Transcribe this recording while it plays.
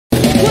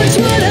Watch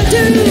what I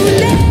do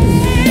next.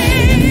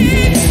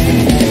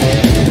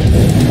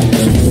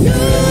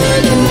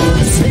 No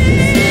more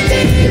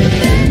standing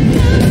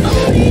back,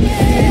 oh yeah.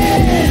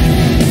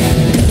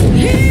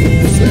 Here's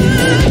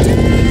my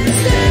destiny.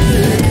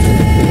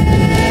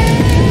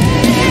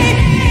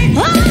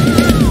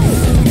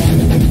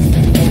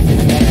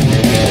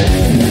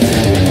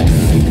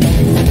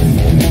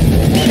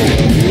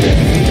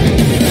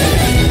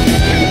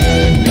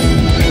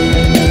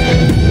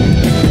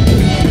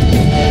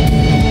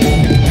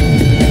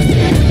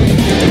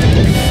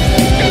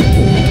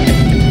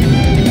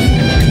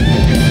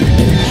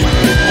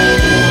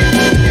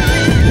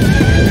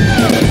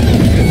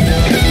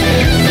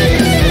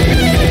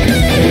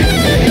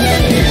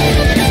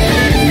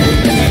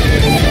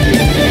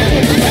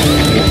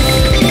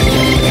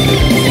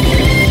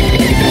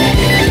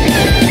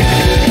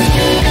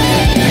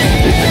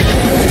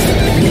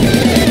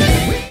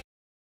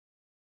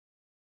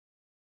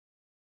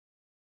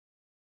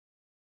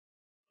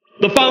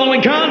 The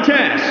following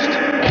contest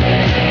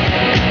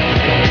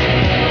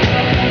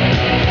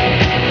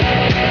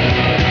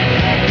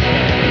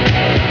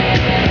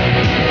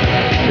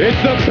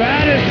it's the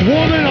baddest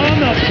woman on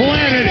the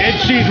planet, and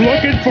she's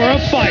looking for a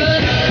fight.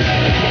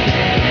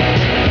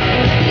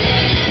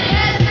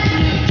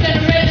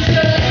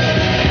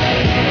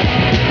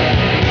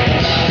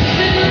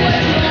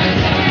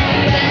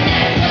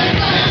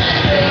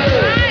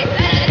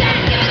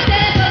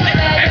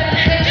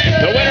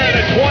 the winner of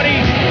the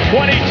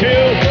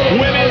 2022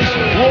 Women's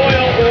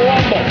Royal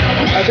Rumble.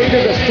 I think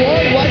there's a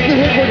strong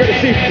likelihood we're going to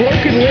see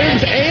broken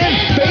limbs and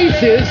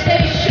faces,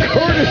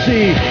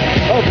 courtesy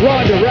of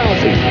Ronda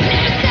Rousey.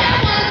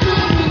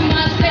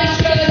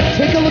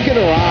 Take a look at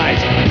her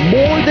eyes,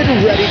 more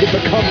than ready to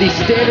become the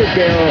standard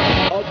bearer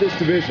of this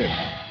division.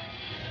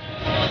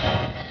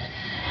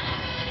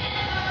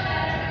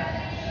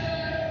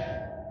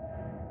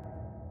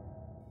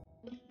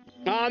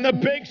 On the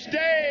big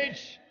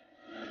stage,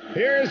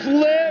 here's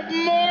Liv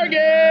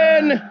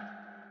Morgan.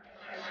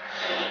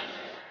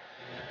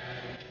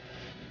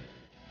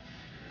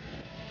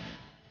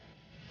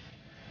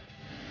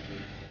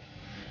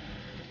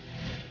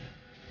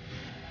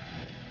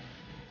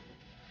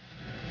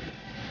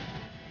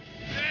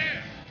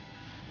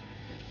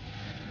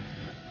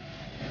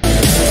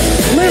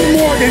 Liv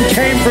Morgan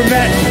came from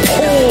that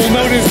hole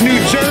known as New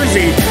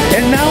Jersey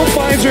and now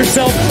finds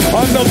herself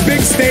on the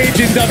big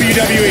stage in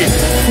WWE.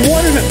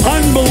 What an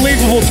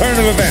unbelievable turn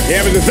of events.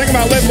 Yeah, but the thing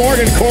about Liv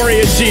Morgan, Corey,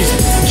 is she's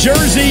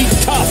Jersey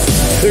tough.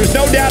 There's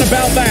no doubt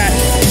about that.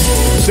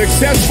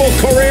 Successful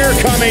career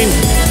coming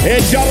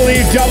in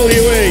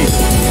WWE.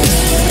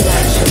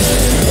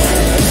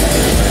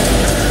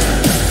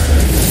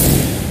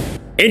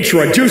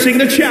 Introducing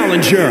the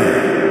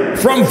challenger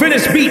from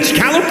Venice Beach,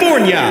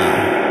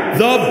 California,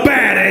 the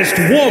baddest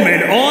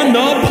woman on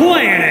the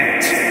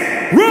planet,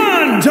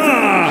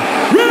 Ronda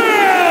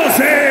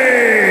Rousey.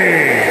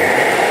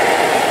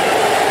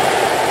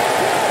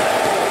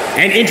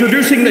 And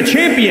introducing the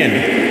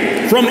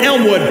champion from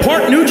Elmwood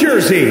Park, New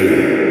Jersey,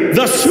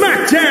 the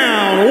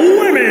Smackdown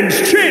Women's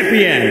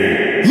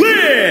Champion,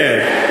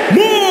 Liv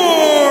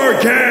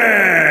Morgan.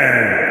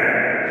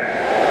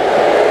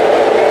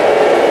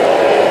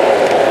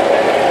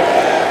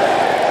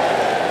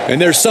 And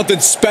there's something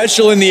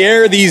special in the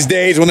air these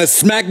days when the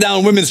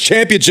Smackdown Women's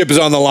Championship is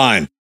on the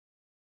line.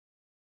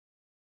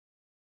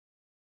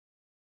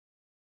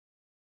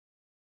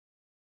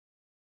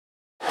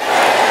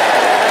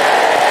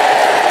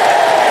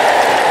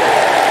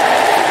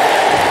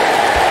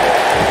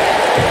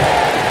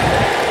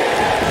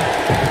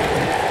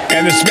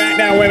 And the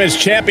Smackdown Women's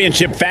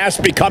Championship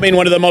fast becoming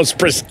one of the most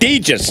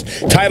prestigious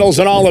titles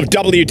in all of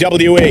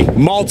WWE.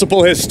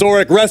 Multiple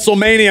historic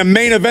WrestleMania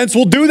main events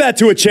will do that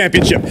to a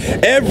championship.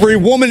 Every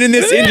woman in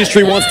this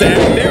industry wants to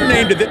have their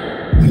name to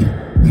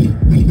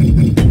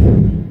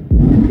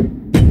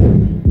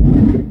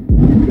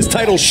this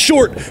title's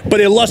short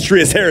but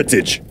illustrious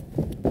heritage.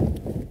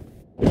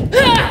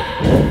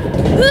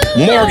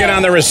 Morgan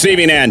on the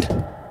receiving end.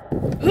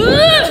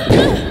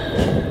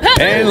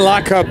 And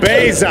La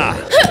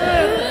Cabeza.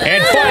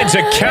 And finds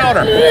a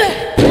counter.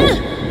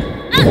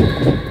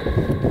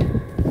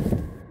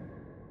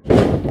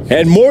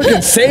 And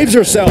Morgan saves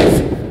herself.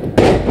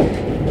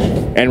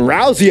 And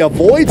Rousey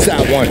avoids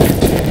that one.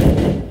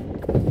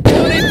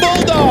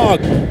 Bulldog.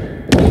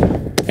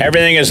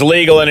 Everything is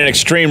legal in an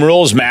Extreme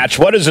Rules match.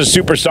 What does a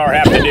superstar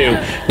have to do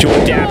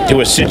to adapt to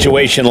a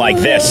situation like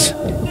this?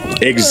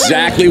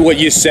 Exactly what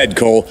you said,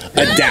 Cole.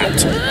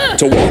 Adapt.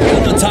 To walk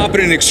out on top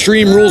in an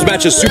Extreme Rules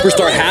match, a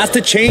superstar has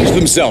to change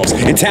themselves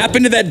and tap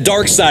into that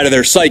dark side of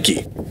their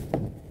psyche.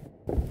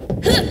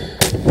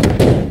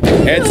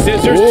 And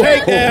scissors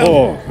takedown.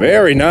 Oh,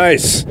 very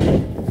nice.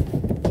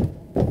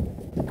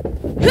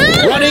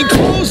 Running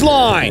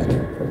clothesline.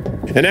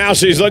 And now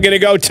she's looking to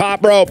go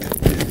top rope.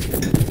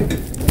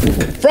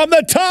 From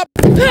the top.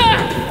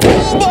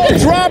 Elbow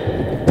drop.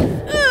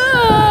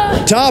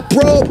 Top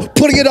rope,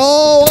 putting it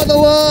all on the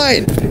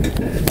line.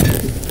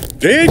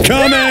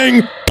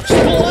 Incoming.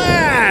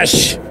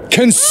 Splash.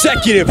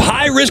 Consecutive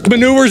high-risk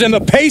maneuvers, and the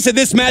pace of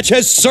this match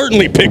has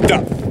certainly picked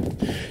up.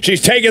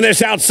 She's taking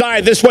this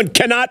outside. This one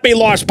cannot be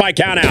lost by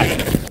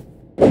countout.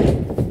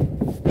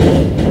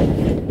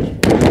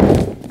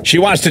 She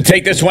wants to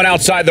take this one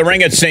outside the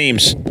ring, it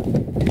seems.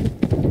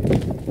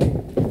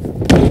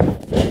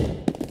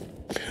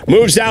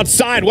 Moves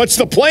outside. What's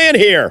the plan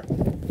here?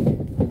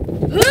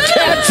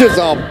 Catches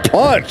a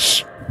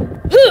punch.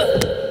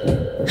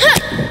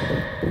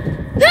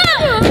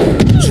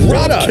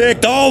 Drop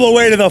kicked all the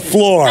way to the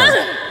floor.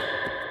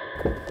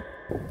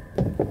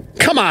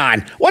 Come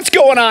on. What's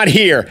going on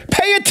here?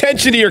 Pay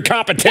attention to your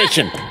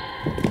competition.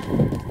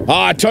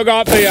 Took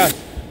off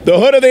the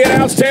hood of the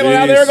announce table.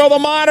 Now there go the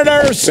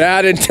monitors.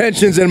 Bad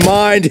intentions in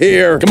mind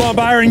here. Come on,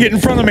 Byron, get in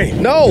front of me.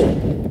 No.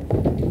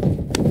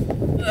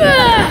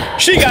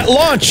 She got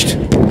launched.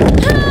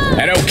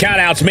 And no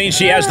countouts means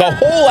she has the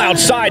whole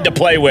outside to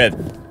play with.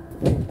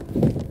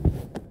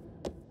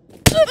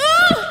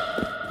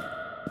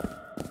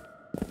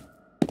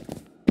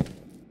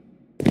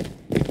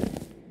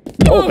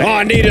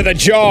 Oh, knee to the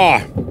jaw.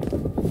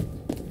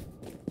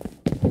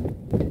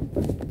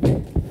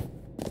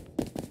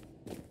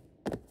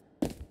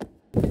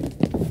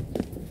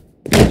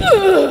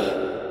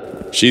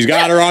 She's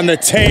got her on the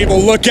table.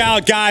 Look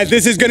out, guys.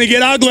 This is going to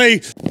get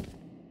ugly.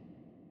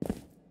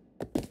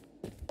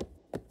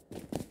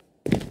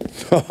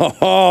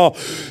 Driven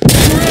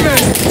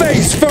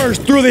face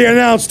first through the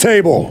announce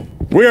table.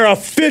 We're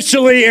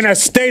officially in a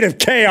state of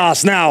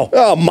chaos now.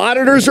 Oh,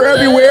 monitors are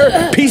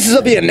everywhere. Pieces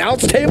of the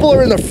announce table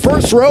are in the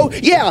first row.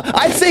 Yeah,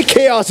 I'd say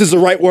chaos is the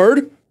right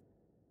word.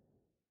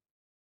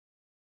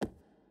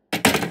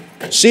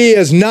 She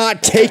is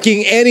not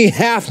taking any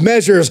half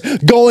measures,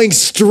 going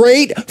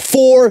straight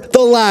for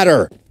the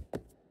ladder.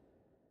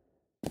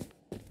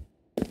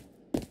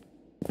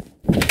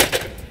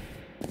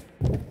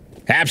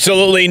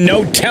 Absolutely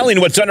no telling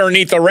what's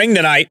underneath the ring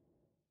tonight.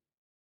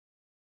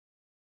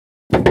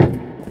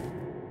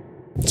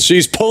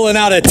 She's pulling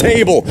out a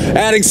table,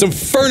 adding some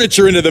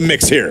furniture into the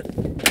mix here.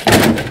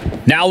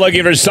 Now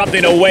looking for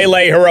something to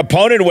waylay her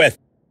opponent with.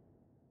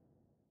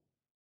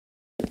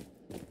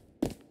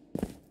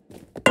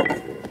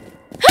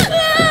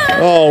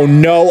 Oh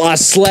no, a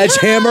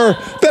sledgehammer?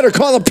 Better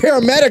call the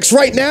paramedics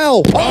right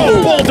now.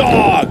 Oh,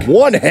 bulldog!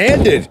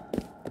 One-handed.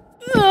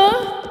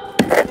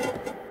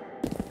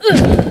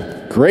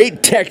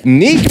 Great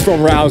technique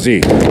from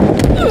Rousey.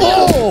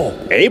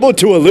 Oh, able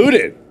to elude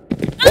it.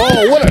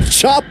 Oh, what a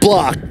chop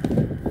block.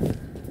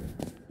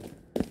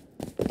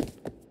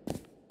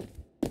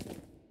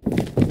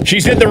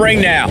 She's in the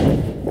ring now.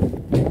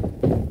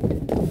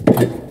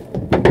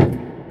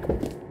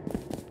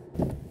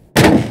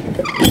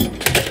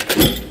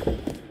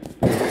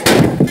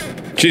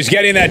 She's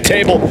getting that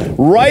table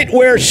right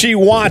where she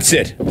wants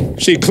it.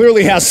 She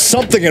clearly has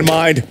something in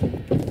mind.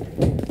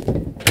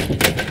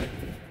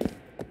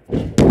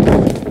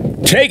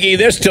 Taking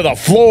this to the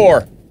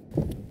floor.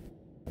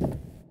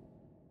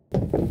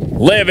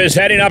 Liv is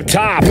heading up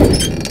top.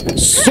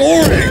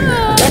 Soaring!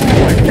 Oh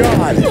my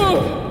God!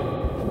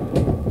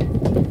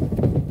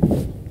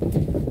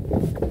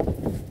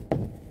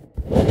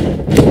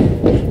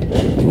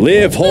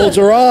 Liv holds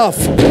her off.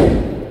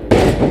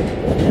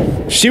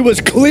 She was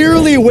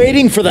clearly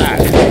waiting for that.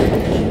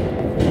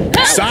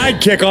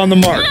 Sidekick on the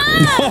mark.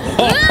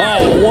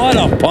 Oh, what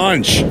a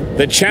punch.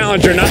 The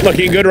challenger not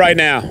looking good right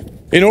now.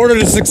 In order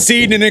to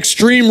succeed in an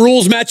Extreme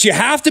Rules match, you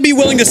have to be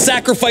willing to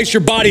sacrifice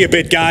your body a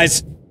bit,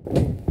 guys.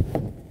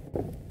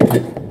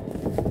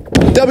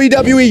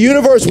 WWE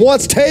Universe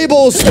wants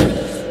tables.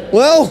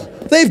 Well,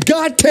 they've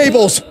got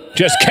tables.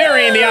 Just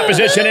carrying the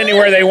opposition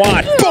anywhere they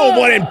want. Boom,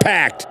 what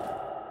impact.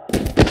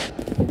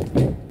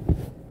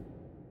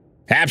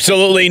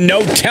 Absolutely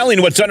no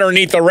telling what's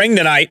underneath the ring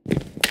tonight.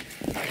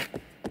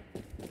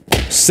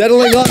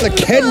 Settling on the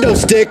kendo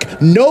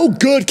stick, no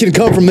good can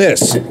come from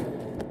this. Look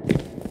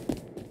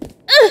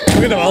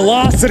at the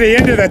velocity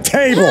into the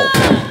table.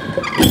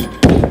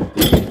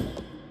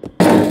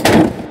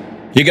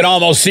 You can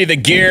almost see the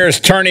gears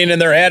turning in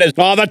their head as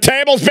the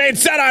table's being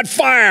set on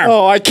fire.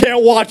 Oh, I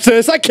can't watch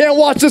this. I can't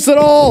watch this at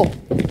all.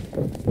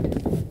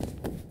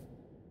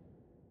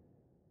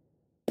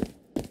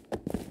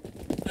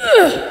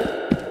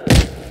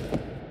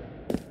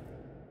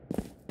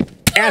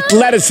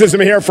 Athleticism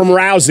here from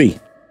Rousey.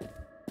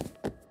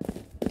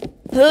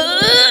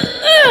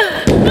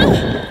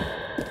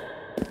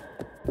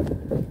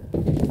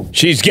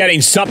 She's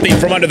getting something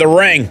from under the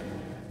ring.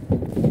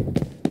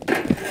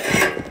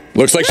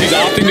 Looks like she's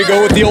opting to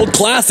go with the old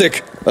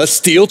classic, a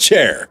steel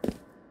chair.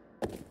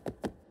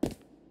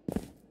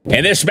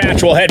 And this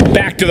match will head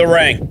back to the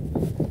ring.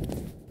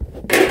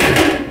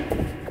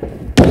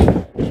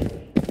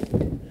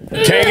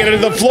 Taking it to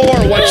the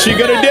floor. What's she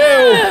gonna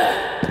do?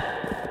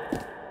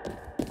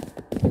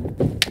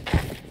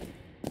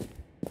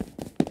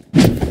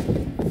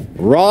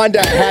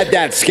 Ronda had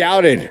that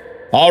scouted.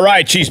 All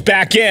right, she's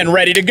back in,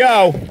 ready to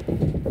go.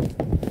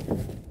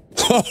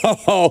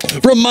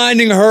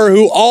 Reminding her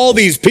who all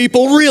these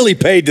people really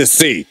paid to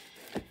see.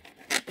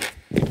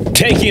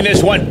 Taking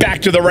this one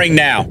back to the ring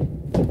now.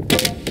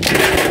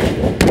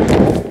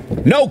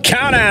 No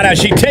count out as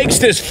she takes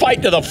this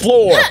fight to the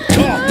floor.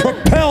 Oh,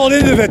 propelled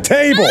into the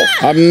table.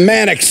 A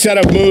manic set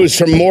of moves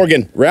from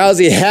Morgan.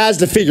 Rousey has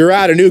to figure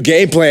out a new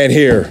game plan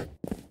here.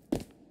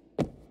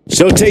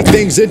 She'll take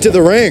things into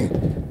the ring.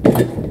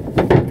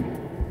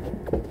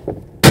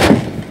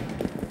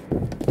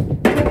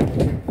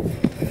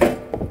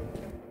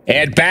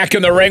 And back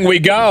in the ring we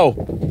go.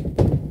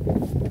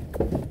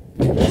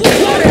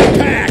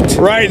 Impact.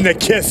 Right in the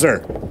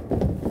kisser.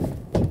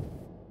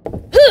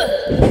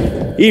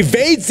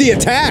 Evades the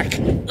attack.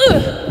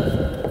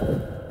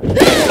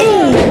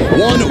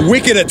 One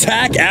wicked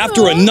attack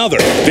after another.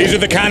 These are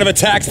the kind of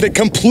attacks that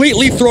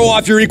completely throw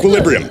off your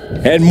equilibrium.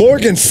 And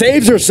Morgan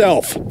saves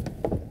herself.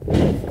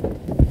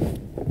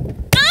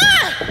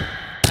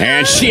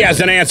 And she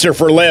has an answer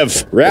for Liv.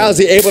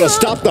 Rousey able to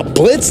stop the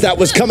blitz that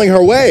was coming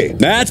her way.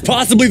 That's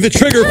possibly the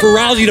trigger for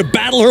Rousey to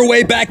battle her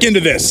way back into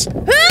this.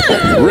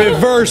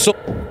 Reversal.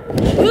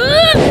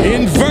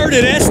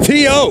 Inverted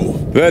STO.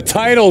 The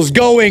title's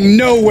going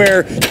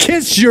nowhere.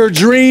 Kiss your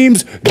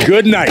dreams.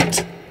 Good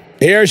night.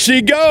 Here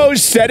she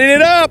goes, setting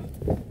it up.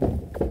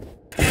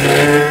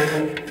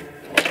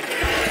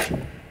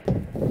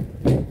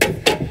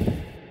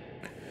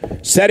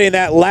 Setting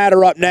that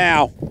ladder up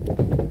now.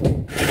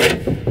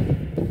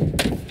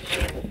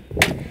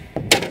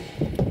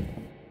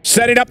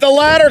 Setting up the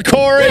ladder,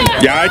 Corey.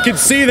 Yeah, I can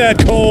see that,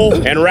 Cole.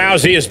 And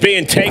Rousey is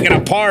being taken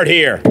apart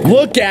here.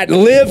 Look at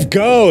Liv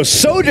go,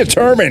 so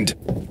determined.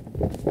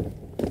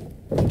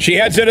 She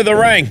heads into the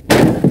ring.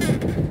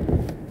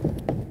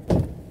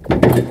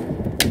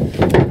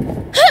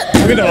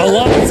 Look at the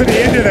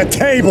velocity into the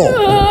table.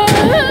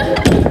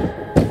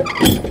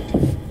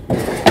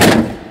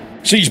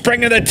 She's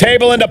bringing the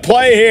table into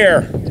play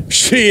here.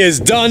 She is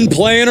done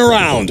playing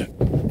around.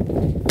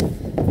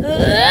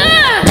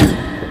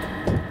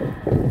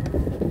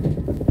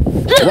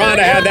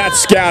 Ronda had that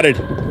scouted.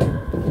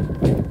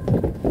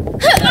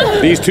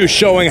 These two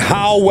showing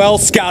how well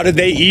scouted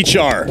they each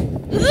are.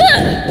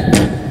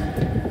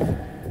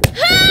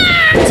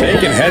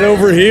 Taking head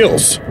over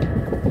heels.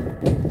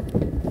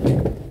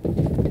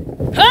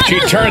 She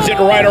turns it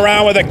right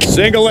around with a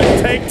Single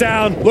leg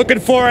takedown. Looking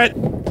for it.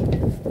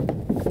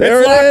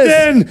 There It's it locked is.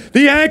 in.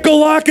 The ankle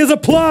lock is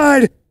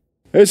applied.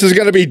 This is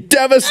going to be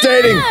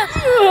devastating.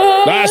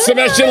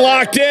 submission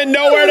locked in.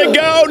 Nowhere to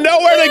go.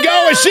 Nowhere to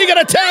go. Is she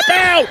going to tap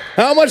out?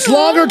 How much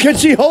longer can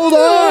she hold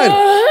on?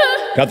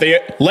 Got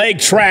the leg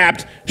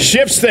trapped.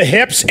 Shifts the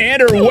hips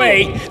and her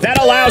weight. That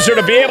allows her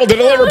to be able to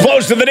deliver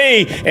blows to the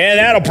knee. And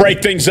that'll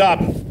break things up.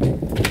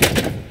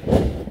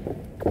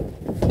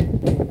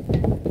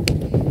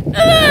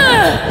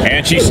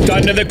 And she's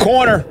stunned in the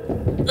corner.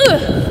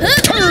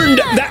 Turned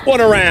that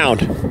one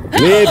around.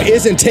 Liv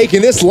isn't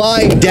taking this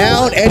lying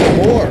down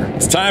anymore.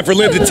 It's time for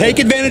Liv to take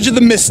advantage of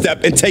the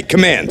misstep and take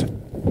command.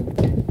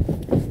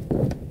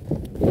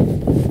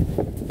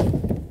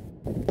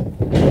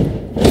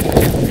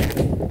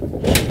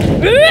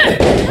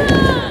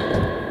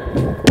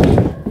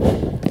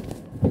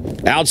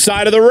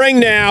 Outside of the ring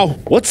now.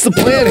 What's the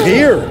plan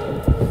here?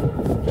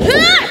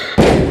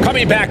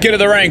 Coming back into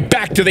the ring.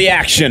 Back to the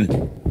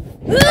action.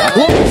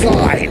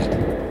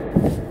 Clothesline.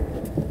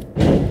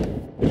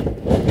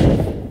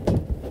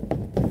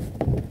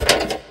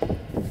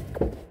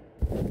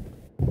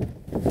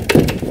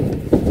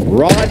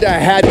 Ronda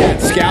had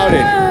that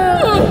scouted.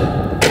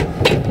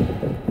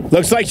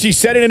 Looks like she's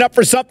setting it up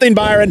for something,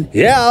 Byron.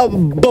 Yeah,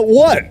 but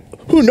what?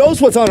 Who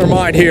knows what's on her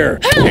mind here?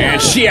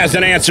 And she has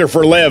an answer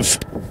for Liv.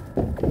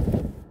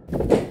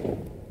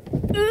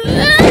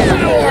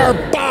 Power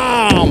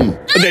bomb!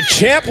 The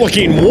champ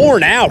looking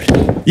worn out.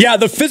 Yeah,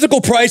 the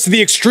physical price of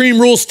the Extreme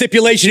Rules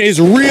stipulation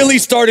is really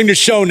starting to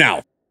show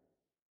now.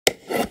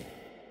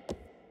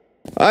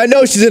 I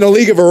know she's in a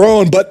league of her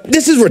own, but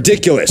this is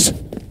ridiculous.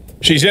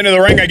 She's into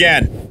the ring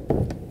again.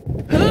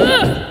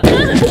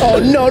 Oh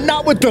no,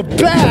 not with the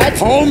bat!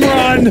 Home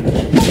run.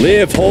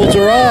 Liv holds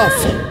her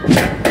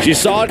off. She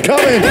saw it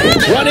coming.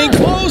 Running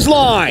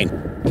clothesline.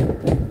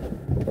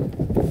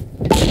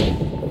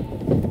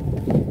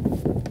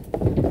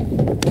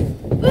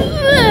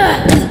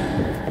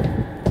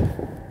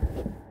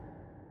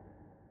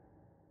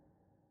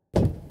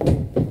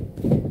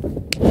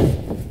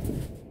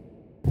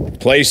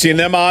 Placing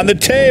them on the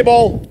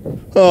table.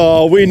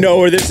 Oh, we know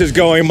where this is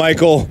going,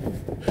 Michael.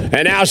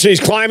 And now she's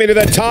climbing to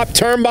the top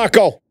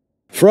turnbuckle.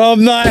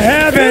 From the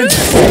heavens.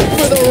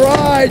 For the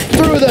ride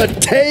through the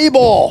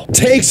table.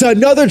 Takes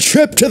another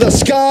trip to the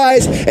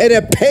skies, and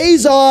it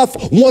pays off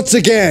once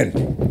again.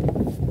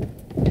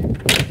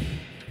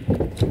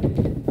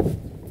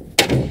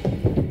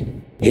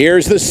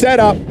 Here's the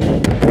setup.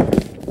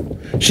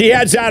 She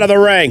heads out of the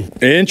ring.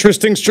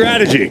 Interesting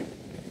strategy.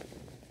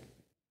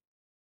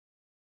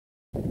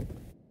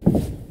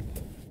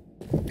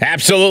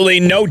 Absolutely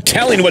no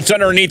telling what's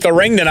underneath the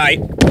ring tonight.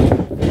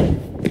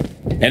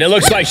 And it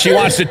looks like she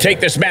wants to take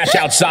this match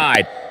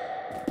outside.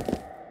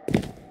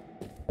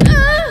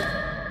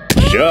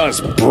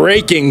 Just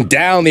breaking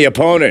down the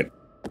opponent.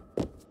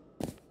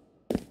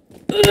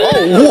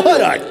 Oh, what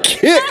a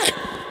kick!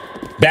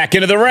 Back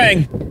into the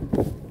ring.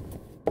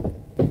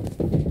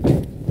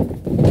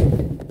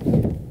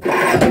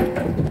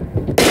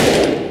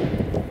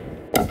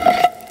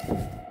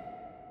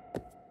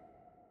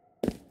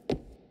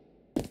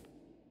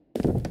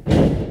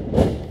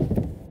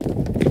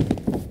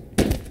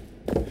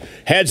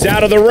 Heads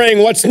out of the ring.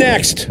 What's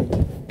next?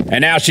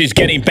 And now she's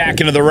getting back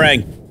into the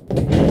ring.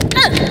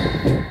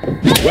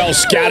 Well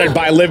scouted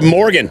by Liv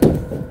Morgan.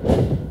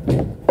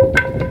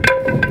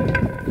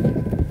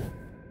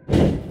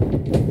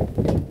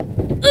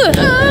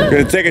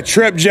 Gonna take a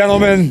trip,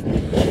 gentlemen.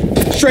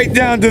 Straight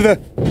down to the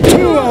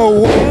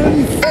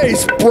 201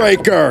 face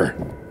breaker.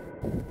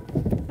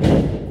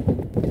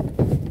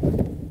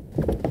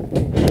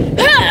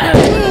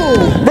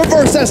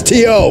 Reverse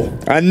STO.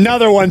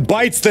 Another one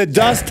bites the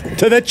dust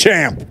to the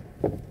champ.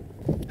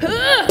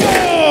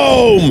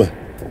 Boom!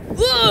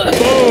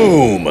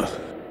 Boom!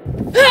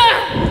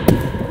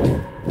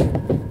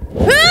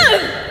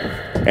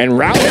 And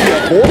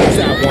Rousey avoids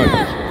that one.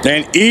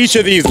 And each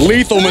of these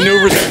lethal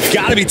maneuvers have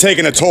got to be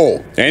taking a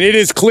toll. And it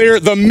is clear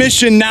the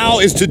mission now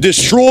is to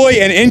destroy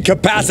and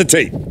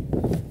incapacitate.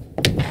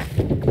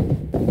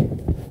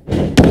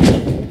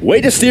 Way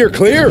to steer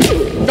clear.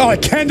 Oh, a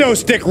kendo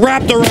stick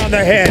wrapped around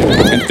the head.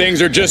 And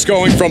things are just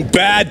going from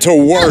bad to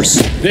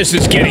worse. This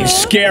is getting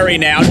scary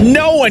now.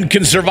 No one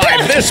can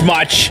survive this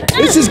much.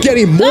 This is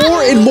getting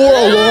more and more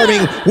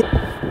alarming.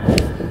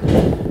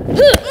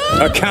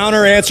 A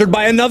counter answered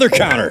by another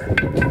counter.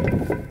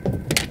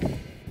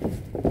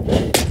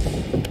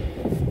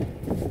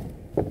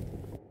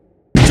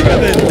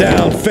 Driven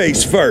down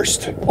face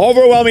first.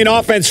 Overwhelming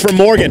offense from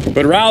Morgan.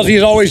 But Rousey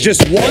is always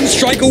just one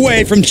strike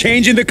away from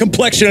changing the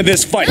complexion of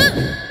this fight.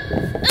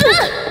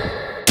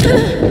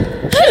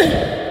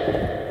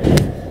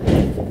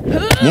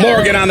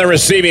 Morgan on the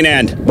receiving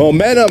end.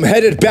 Momentum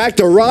headed back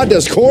to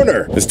Ronda's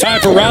corner. It's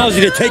time for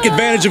Rousey to take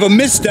advantage of a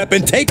misstep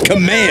and take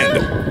command.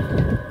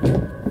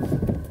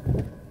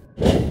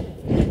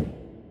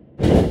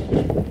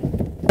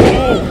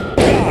 Oh,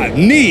 God.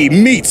 Knee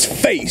meets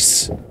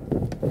face.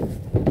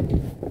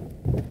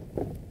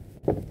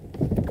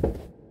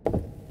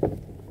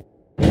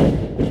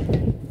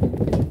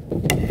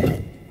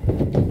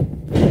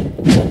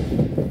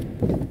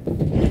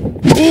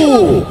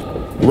 Ooh!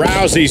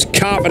 Rousey's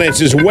confidence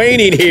is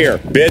waning here.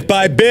 Bit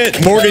by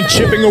bit, Morgan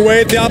chipping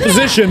away at the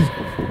opposition.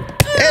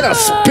 And a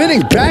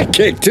spinning back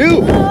kick,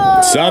 too.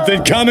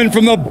 Something coming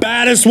from the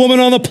baddest woman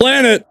on the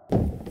planet.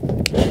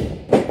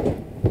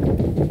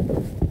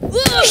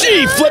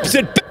 She flips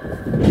it back.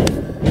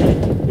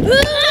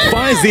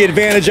 Finds the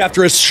advantage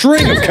after a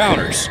string of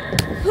counters.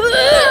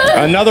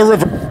 Another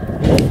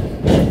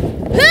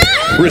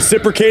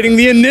reciprocating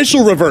the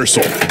initial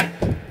reversal.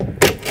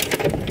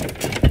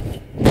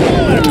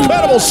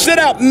 Incredible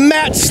sit-out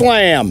mat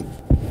slam.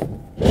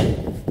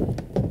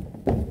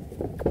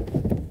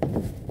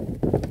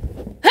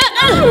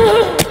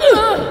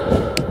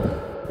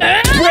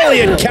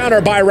 Brilliant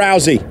counter by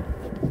Rousey.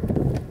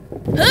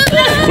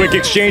 Quick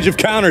exchange of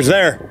counters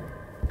there.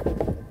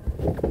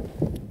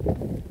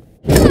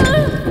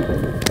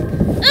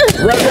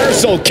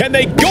 Reversal. Can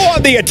they go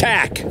on the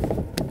attack?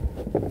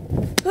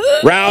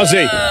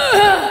 Rousey.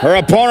 Her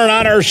opponent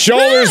on her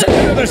shoulders.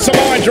 The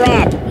Samoan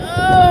drop.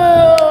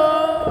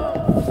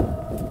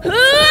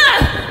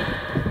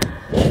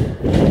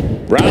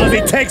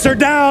 Rousey takes her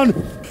down.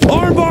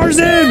 Armbar's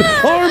in.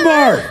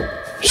 Armbar.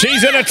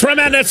 She's in a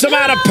tremendous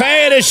amount of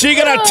pain. Is she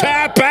going to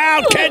tap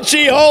out? Can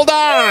she hold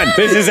on?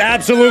 This is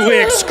absolutely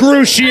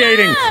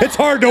excruciating. It's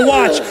hard to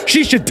watch.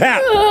 She should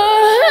tap.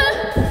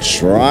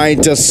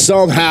 Trying to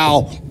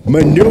somehow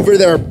maneuver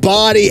their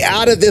body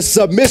out of this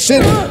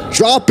submission.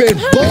 Dropping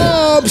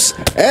bombs.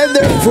 And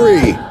they're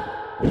free.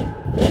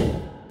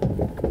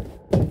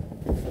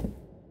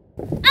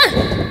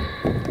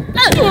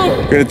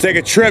 Gonna take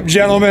a trip,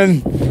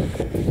 gentlemen.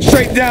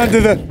 Straight down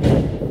to the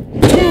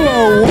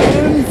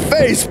 201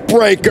 Face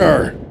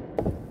breaker.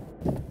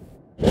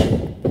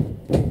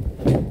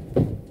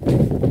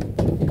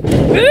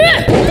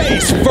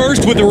 Face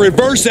first with a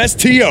reverse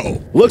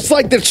STO. Looks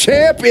like the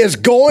champ is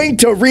going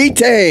to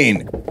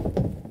retain.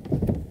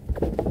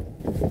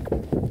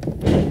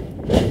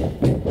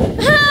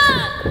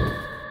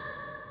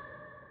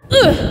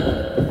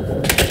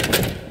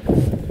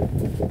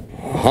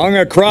 hung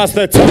across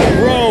the top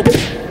rope.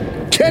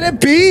 Can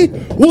it be?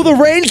 Will the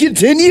reign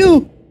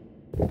continue?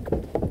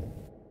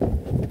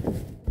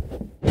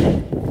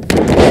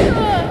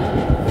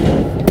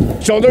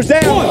 Shoulders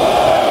down.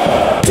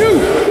 1, 2,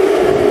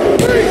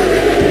 3.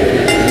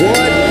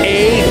 What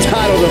a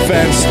title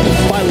defense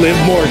by Liv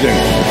Morgan.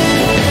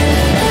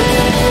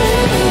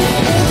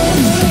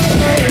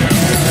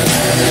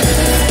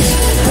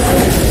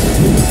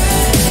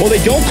 Well,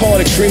 they don't call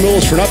it Extreme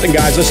Rules for nothing,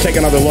 guys. Let's take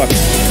another look.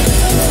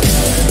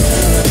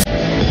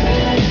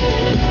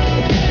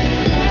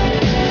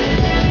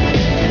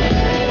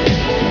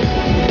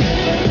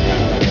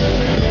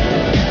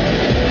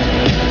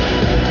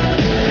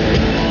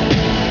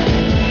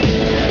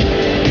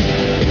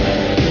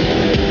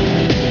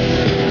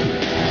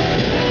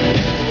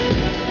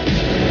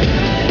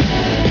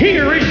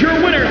 Here is your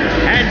winner,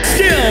 and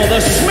still the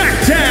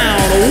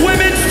Smackdown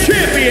Women's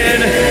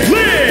Champion,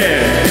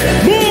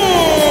 Liv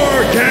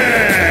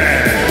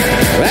Morgan!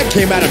 That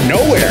came out of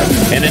nowhere,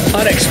 and an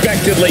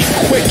unexpectedly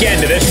quick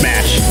end to this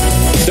match.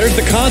 there's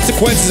the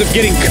consequences of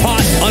getting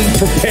caught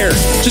unprepared.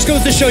 Just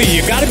goes to show you,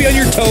 you got to be on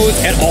your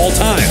toes at all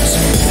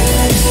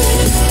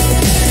times.